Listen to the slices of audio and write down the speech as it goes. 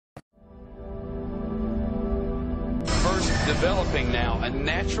developing now, a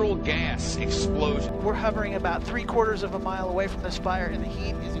natural gas explosion. We're hovering about 3/4 of a mile away from this fire, and the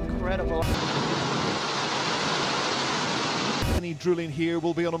heat is incredible. Any drilling here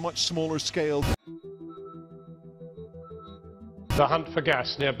will be on a much smaller scale. The hunt for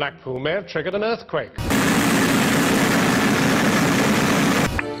gas near Blackpool may have triggered an earthquake.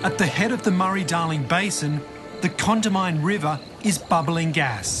 At the head of the Murray-Darling Basin, the Condamine River is bubbling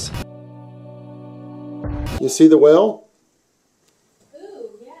gas. You see the well?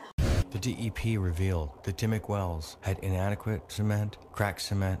 The DEP revealed the Dimmock wells had inadequate cement, cracked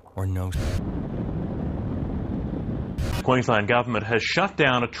cement, or no. The Queensland Government has shut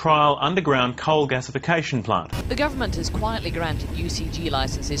down a trial underground coal gasification plant. The government has quietly granted UCG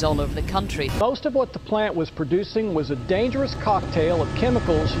licences all over the country. Most of what the plant was producing was a dangerous cocktail of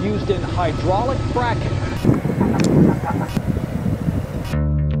chemicals used in hydraulic fracking.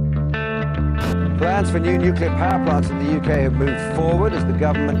 Plans for new nuclear power plants in the UK have moved forward as the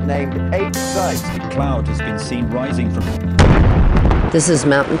government named 8 sites. A cloud has been seen rising from... This is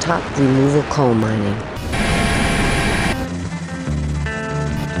mountaintop removal coal mining.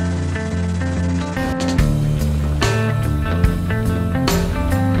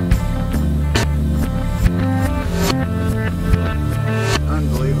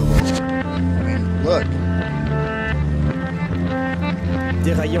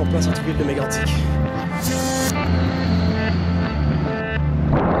 Déraillé en plein centre-ville de Mégantic.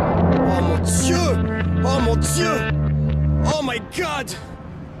 Oh mon Dieu! Oh mon Dieu! Oh my God!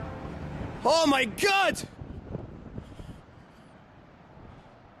 Oh my God!